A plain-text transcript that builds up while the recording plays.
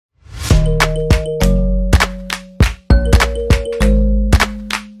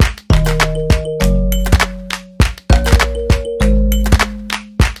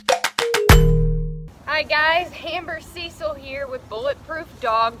Cecil here with Bulletproof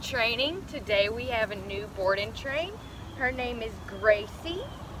Dog Training. Today we have a new board and train. Her name is Gracie.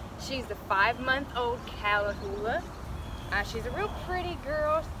 She's a 5-month-old Catahoula. She's a real pretty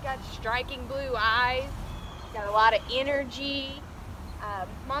girl. She's got striking blue eyes. Got a lot of energy.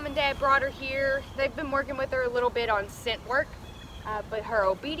 Mom and Dad brought her here. They've been working with her a little bit on scent work, but her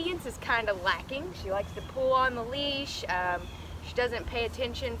obedience is kind of lacking. She likes to pull on the leash. She doesn't pay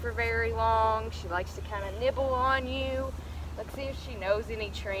attention for very long. She likes to kind of nibble on you. Let's see if she knows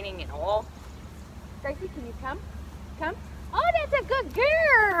any training at all. Gracie, can you come? Come. Oh, that's a good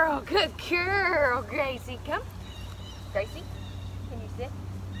girl. Good girl, Gracie. Come. Gracie, can you sit?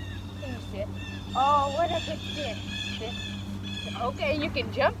 Can you sit? Oh, what a good sit. Sit. Okay, you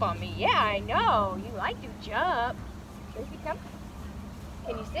can jump on me. Yeah, I know. You like to jump. Gracie, come.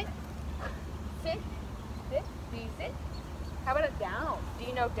 Can you sit? Sit. Sit. Do you sit? How about a down? Do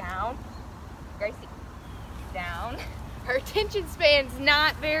you know down? Gracie, down. Her attention span's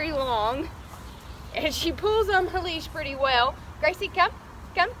not very long, and she pulls on her leash pretty well. Gracie, come,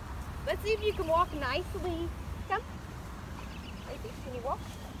 come. Let's see if you can walk nicely. Come. Gracie, can you walk?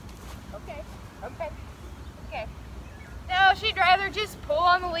 Okay, okay, okay. No, she'd rather just pull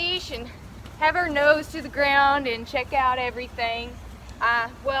on the leash and have her nose to the ground and check out everything.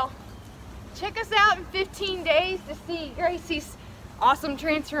 Well, check us out in 15 days to see Gracie's awesome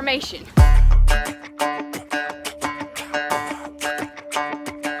transformation.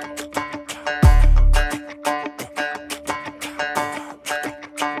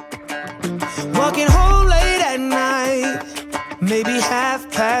 Walking home late at night, maybe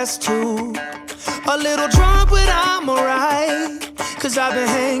 2:30. A little drunk, but I'm alright, 'cause I've been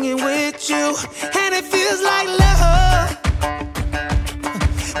hanging with you, and it feels like love.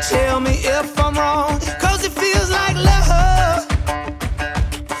 Tell me if I'm wrong, 'cause it feels like love.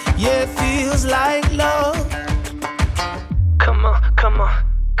 Yeah, it feels like love. Come on, come on,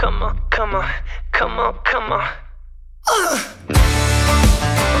 come on, come on, come on, come on.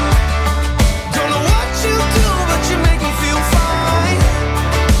 Don't know what you do, but you make me feel fine.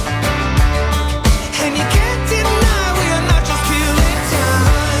 And you can't deny we are not just killing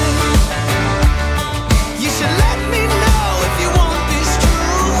time. You should let me know if you want this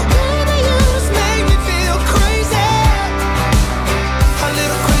true. Baby, you just make me feel crazy. A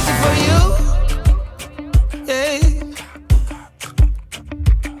little crazy for you. Yeah.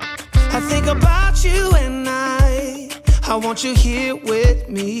 I think about you and I want you here with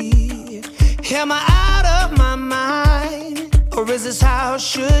me. Am I out of my mind, or is this how it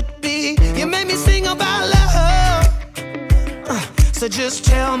should be? You made me sing about love, so just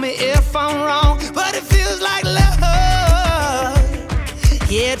tell me if I'm wrong, but it feels like love.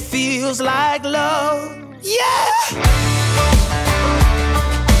 Yeah, it feels like love. Yeah.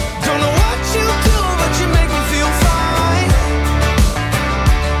 Don't know what you do, but you make me feel fine.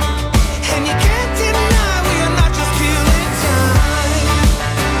 And you can't deny we are not just killing time.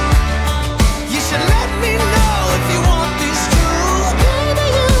 You should let me know if you want this true. Baby,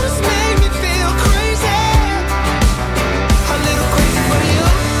 you just make me feel crazy. A little crazy for you.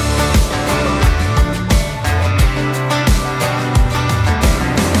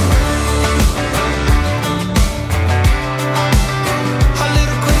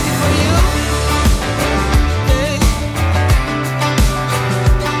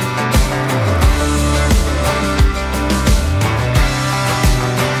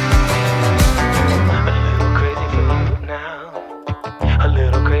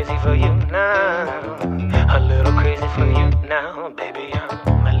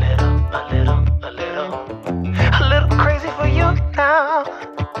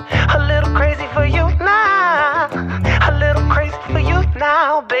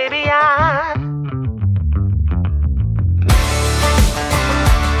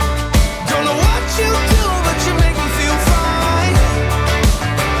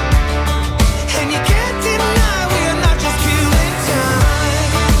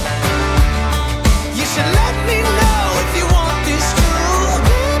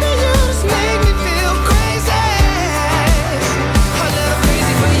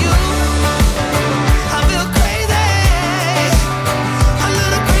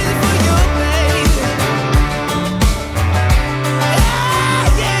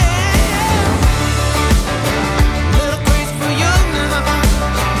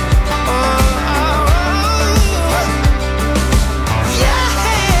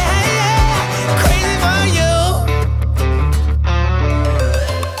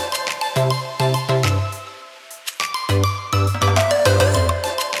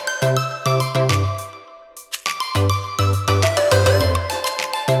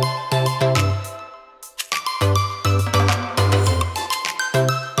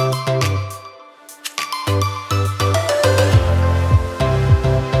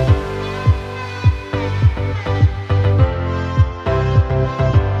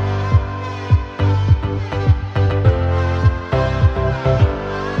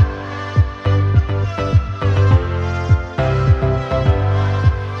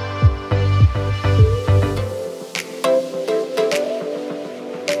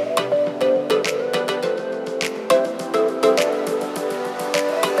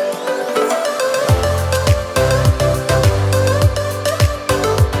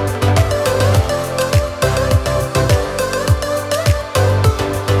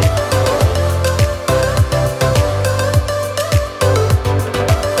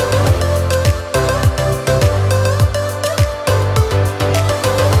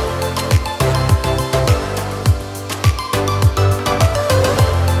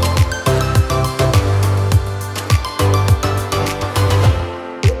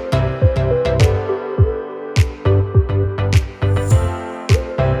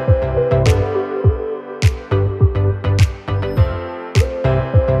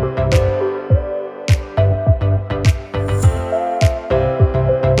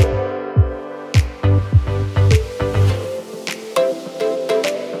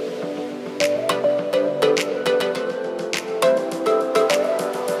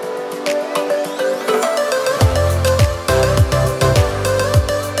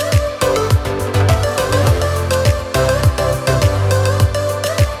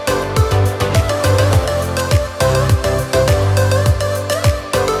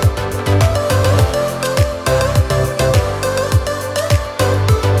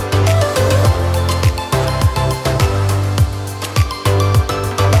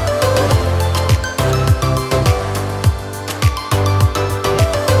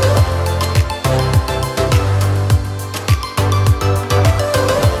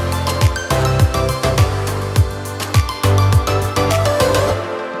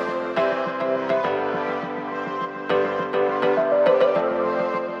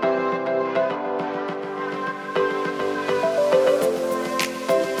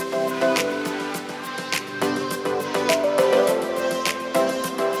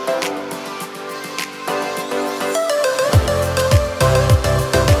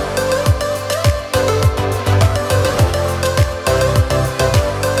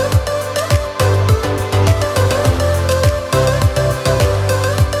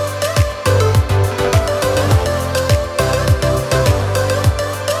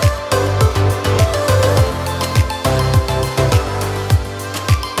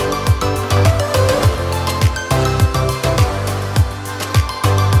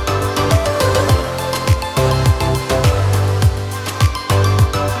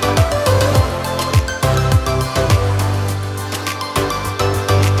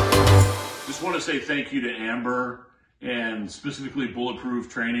 say thank you to Amber and specifically Bulletproof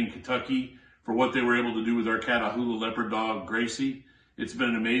Training Kentucky for what they were able to do with our Catahoula leopard dog, Gracie. It's been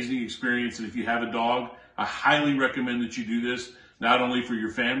an amazing experience, and if you have a dog, I highly recommend that you do this, not only for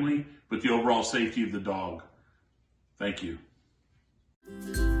your family, but the overall safety of the dog. Thank you.